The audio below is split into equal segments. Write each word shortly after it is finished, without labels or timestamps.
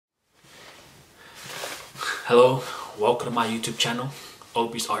Hello, welcome to my YouTube channel,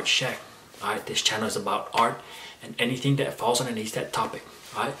 OPIES Art Shack. Alright, this channel is about art and anything that falls underneath that topic.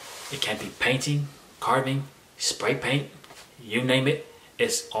 Alright, it can be painting, carving, spray paint, you name it,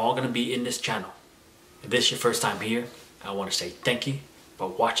 it's all gonna be in this channel. If this is your first time here, I want to say thank you for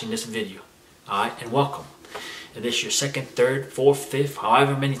watching this video. Alright, and welcome. If this is your second, third, fourth, fifth,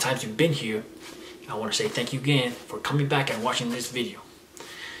 however many times you've been here, I want to say thank you again for coming back and watching this video.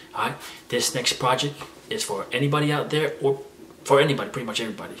 Alright, this next project is for anybody out there, or for anybody, pretty much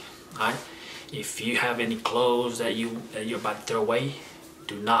everybody. Alright, if you have any clothes that you're about to throw away,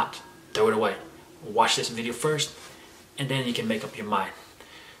 do not throw it away. Watch this video first, and then you can make up your mind.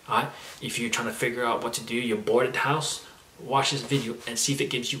 Alright, if you're trying to figure out what to do, you're bored at the house, watch this video and see if it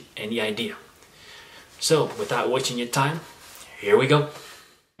gives you any idea. So, without wasting your time, here we go.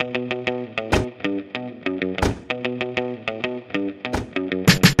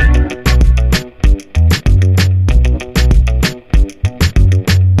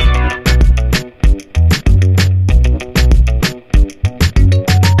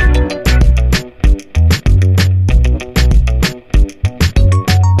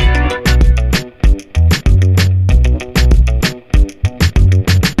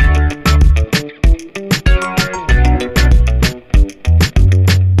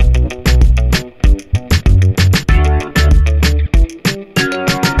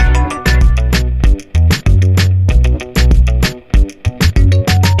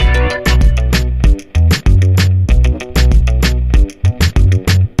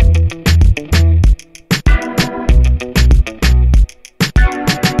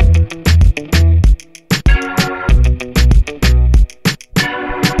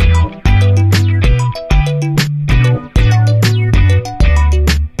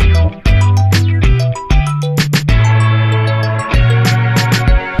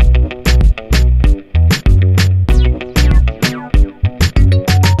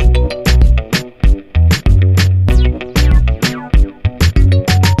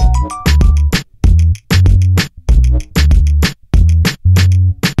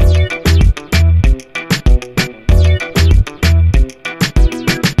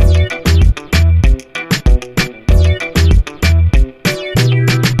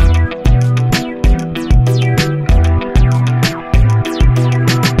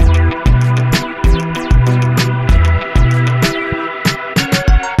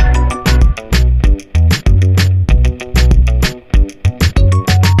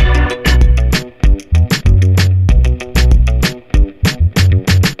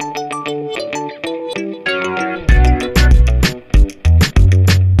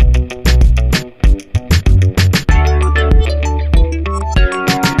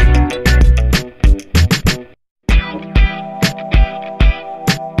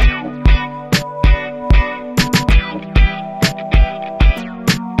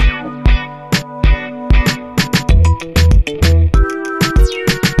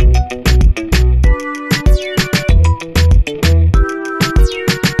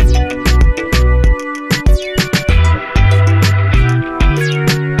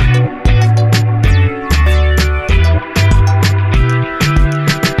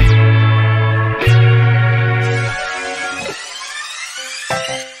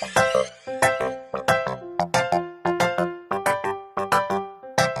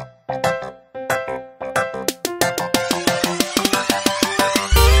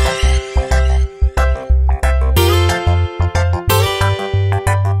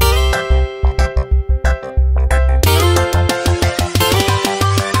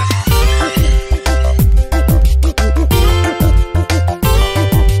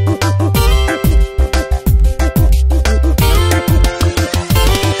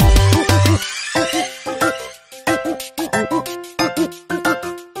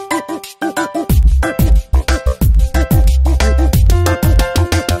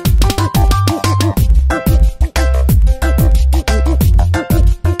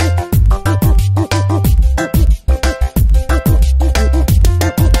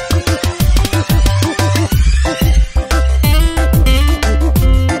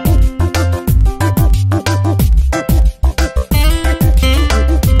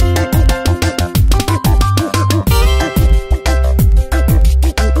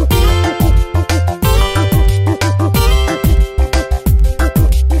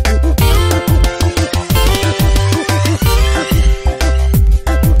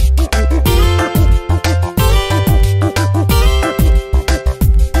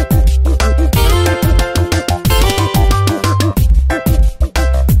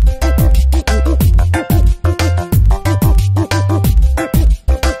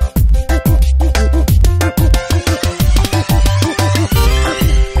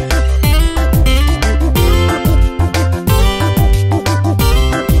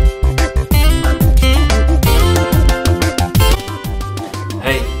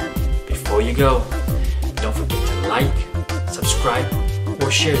 you go. Don't forget to like, subscribe, or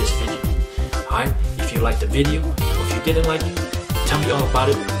share this video. Alright, if you liked the video, or if you didn't like it, tell me all about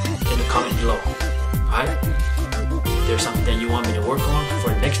it in the comment below. Alright, if there's something that you want me to work on for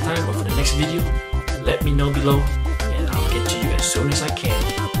the next time or for the next video, let me know below and I'll get to you as soon as I can.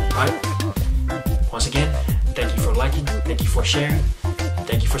 Alright, once again, thank you for liking, thank you for sharing,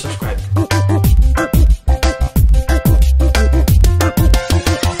 thank you for subscribing.